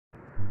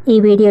ఈ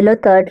వీడియోలో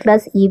third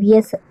class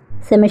EVS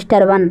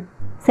semester 1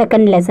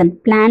 second lesson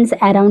plants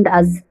around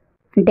us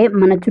అంటే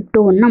మన చుట్టూ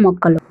ఉన్న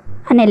మొక్కలు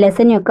అనే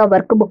లెసన్ యొక్క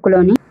వర్క్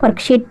బుక్లోని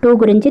వర్క్షీట్ 2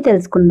 గురించి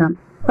తెలుసుకుందాం.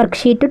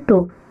 వర్క్షీట్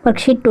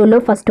 2లో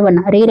first one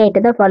rewrite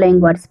the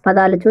following words.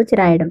 పదాలు చూచి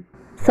రాయడం.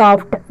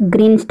 Soft,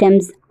 green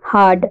stems,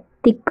 hard,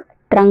 thick,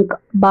 trunk,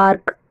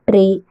 BARC,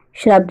 tree,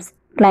 shrubs,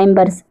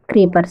 climbers,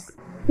 creepers.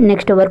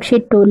 Next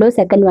worksheet 2లో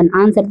second one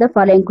answer the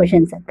following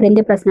questions.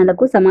 క్రింది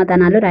ప్రశ్నలకు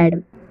సమాధానాలు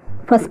రాయడం.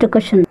 First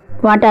question,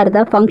 what are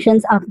the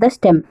functions of the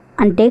stem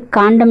అంటే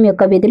కాండం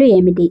యొక్క విధులు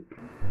ఏమిటి?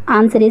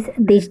 Answer is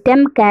the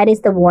stem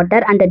carries the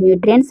water and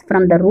nutrients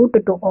from the route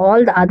to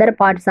all the other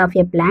parts of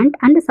a plant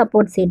and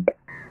supports it.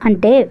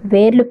 అంటే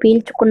వేర్లు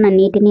పీల్చుకున్న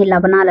నీటిని,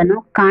 లవణాలను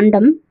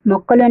కాండం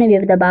మొక్కలోని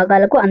వివిధ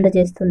భాగాలకు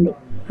అందజేస్తుంది,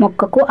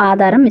 మొక్కకు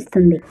ఆధారం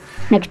ఇస్తుంది.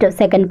 Next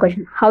second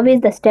question, how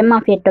is the stem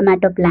of a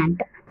tomato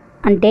plant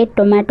అంటే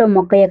టొమాటో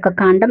మొక్క యొక్క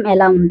కాండం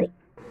ఎలా ఉంది?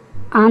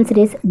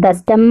 Answer is the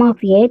stem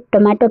of A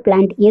tomato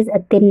plant is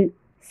thin,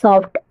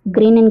 soft,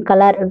 green in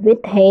colour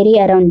with hairy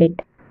around it.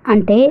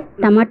 అంటే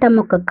టమాటా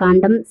మొక్క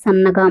కాండం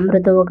సన్నగా,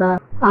 మృదువుగా,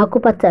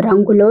 ఆకుపచ్చ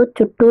రంగులో,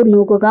 చుట్టూ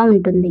నూగుగా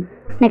ఉంటుంది.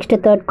 Next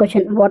third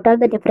question, what are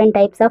the different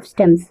types of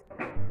stems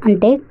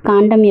అంటే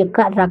కాండం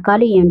యొక్క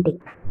రకాలు ఏంటి?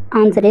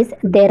 Answer is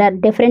there are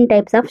different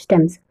types of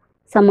stems.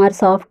 Some are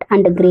soft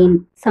and green,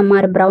 some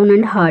are brown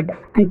and hard.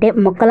 అంటే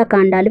మొక్కల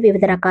కాండాలు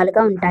వివిధ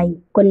రకాలుగా ఉంటాయి.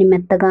 కొన్ని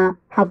మెత్తగా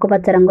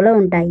ఆకుపచ్చ రంగులో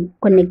ఉంటాయి,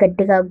 కొన్ని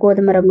గట్టిగా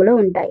గోధుమ రంగులో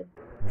ఉంటాయి.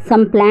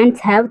 Some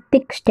plants have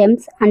thick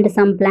stems and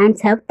some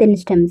plants have thin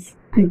stems.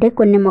 అంటే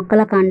కొన్ని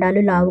మొక్కల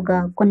కాండాలు లావుగా,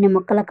 కొన్ని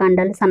మొక్కల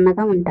కాండాలు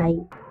సన్నగా ఉంటాయి.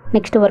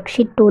 నెక్స్ట్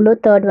వర్క్షీట్ 2లో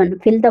third one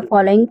fill the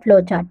following flow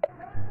chart.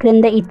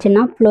 క్రింద ఇచ్చిన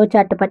ఫ్లో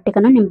చార్ట్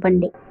పట్టికను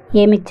నింపండి.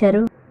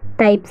 ఏమిచ్చారు?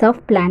 టైప్స్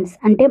ఆఫ్ ప్లాంట్స్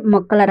అంటే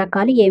మొక్కల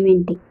రకాలు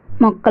ఏమేంటి?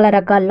 మొక్కల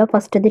రకాల్లో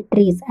ఫస్ట్ది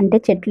ట్రీస్ అంటే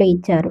చెట్లు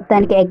ఇచ్చారు,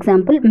 దానికి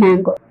ఎగ్జాంపుల్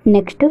మ్యాంగో.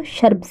 నెక్స్ట్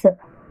షర్బ్స్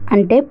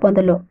అంటే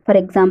పొదలు, for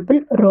example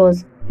rose.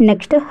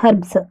 Next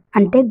herbs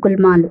అంటే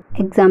గుల్మాలు,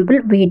 ఎగ్జాంపుల్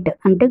వీట్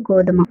అంటే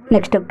గోధుమ.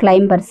 నెక్స్ట్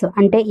క్లైంబర్స్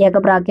అంటే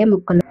ఎగబ్రాకే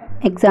మొక్కలు,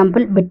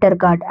 ఎగ్జాంపుల్ బిట్టర్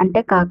గార్డ్ అంటే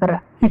కాకర.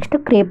 నెక్స్ట్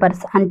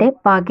క్రీపర్స్ అంటే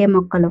పాకే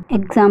మొక్కలు,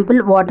 ఎగ్జాంపుల్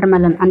వాటర్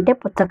మెలన్ అంటే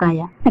పుచ్చకాయ.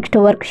 నెక్స్ట్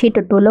వర్క్షీట్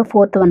 2లో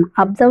fourth one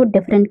observe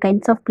different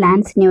kinds of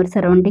plants in your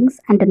surroundings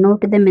and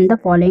note them in the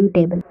following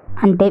table.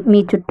 అంటే మీ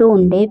చుట్టూ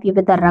ఉండే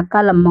వివిధ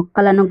రకాల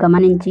మొక్కలను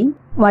గమనించి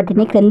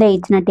వాటిని క్రింద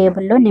ఇచ్చిన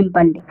టేబుల్లో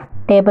నింపండి.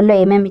 టేబుల్లో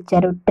ఏమేమి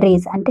ఇచ్చారు?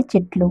 ట్రీస్ అంటే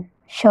చెట్లు,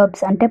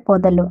 షర్బ్స్ అంటే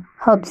పొదలు,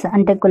 హర్బ్స్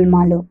అంటే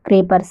గుల్మాలు,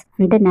 క్రీపర్స్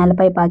అంటే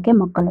నేలపై పాకే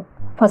మొక్కలు.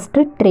 ఫస్ట్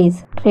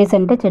ట్రీస్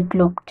అంటే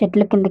చెట్లు.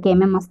 చెట్ల కిందకి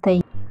ఏమేమి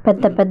వస్తాయి?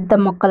 పెద్ద పెద్ద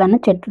మొక్కలను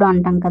చెట్లు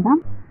అంటాం కదా.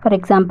 For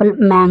example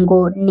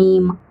mango,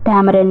 neem,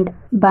 tamarind,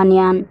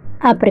 Bunyan,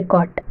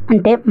 apricot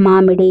అంటే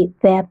మామిడి,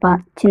 వేప,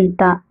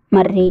 చింత,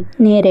 మర్రి,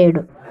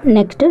 నేరేడు.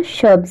 నెక్స్ట్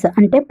షర్బ్స్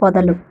అంటే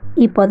పొదలు.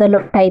 ఈ పొదలు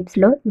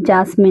టైప్స్లో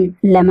jasmine,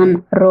 lemon,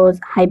 rose,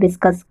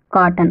 hibiscus,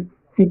 cotton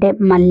అంటే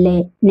మల్లె,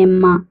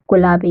 నిమ్మ,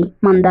 గులాబీ,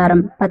 మందారం,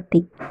 పత్తి.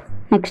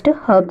 నెక్స్ట్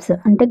హర్బ్స్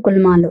అంటే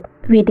గుల్మాలు.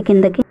 వీటి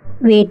కిందకి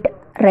wheat,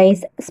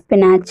 rice,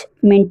 spinach,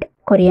 mint,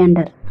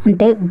 coriander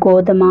అంటే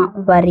గోధుమ,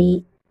 వరి,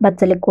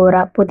 బచ్చలి కూర,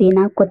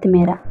 పుదీనా,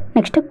 కొత్తిమీర.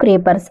 నెక్స్ట్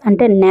క్రీపర్స్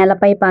అంటే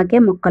నేలపై పాకే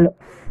మొక్కలు.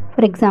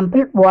 For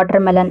example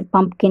water melon,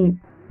 pumpkin,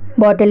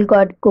 bottle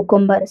gourd,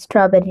 cucumber,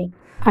 strawberry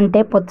అంటే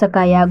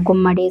పుచ్చకాయ,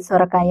 గుమ్మడి,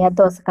 సొరకాయ,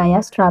 దోసకాయ,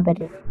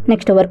 స్ట్రాబెర్రీ.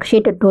 నెక్స్ట్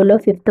వర్క్షీట్ 2లో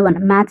fifth one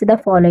match the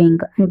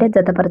following అంటే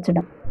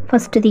జతపరచడం.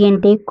 ఫస్ట్ది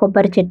ఏంటి?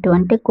 కొబ్బరి చెట్టు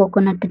అంటే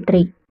కోకోనట్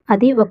ట్రీ,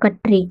 అది ఒక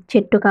ట్రీ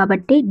చెట్టు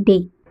కాబట్టి డి.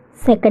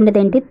 సెకండ్ది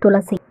ఏంటి?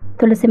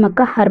 తులసి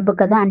మొక్క హర్బ్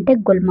కదా అంటే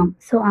గుల్మం,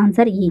 సో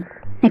ఆన్సర్ ఈ.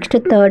 నెక్స్ట్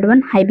థర్డ్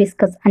వన్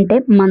హైబిస్కస్ అంటే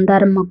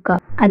మందారం మొక్క,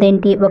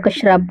 అదేంటి? ఒక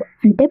ష్రబ్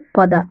అంటే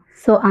పొద,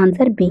 so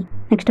answer B.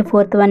 Next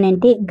fourth one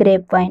ఏంటి?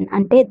 గ్రేప్ వైన్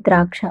అంటే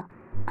ద్రాక్ష,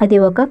 అది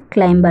ఒక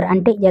క్లైంబర్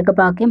అంటే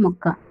ఎగబాకే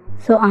మొక్క,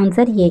 సో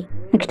ఆన్సర్ ఏ.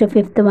 నెక్స్ట్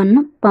ఫిఫ్త్ వన్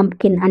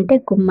పంప్కిన్ అంటే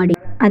గుమ్మడి,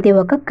 అది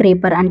ఒక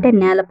క్రీపర్ అంటే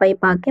నేలపై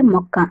పాకే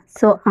మొక్క,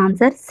 సో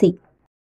ఆన్సర్ సి.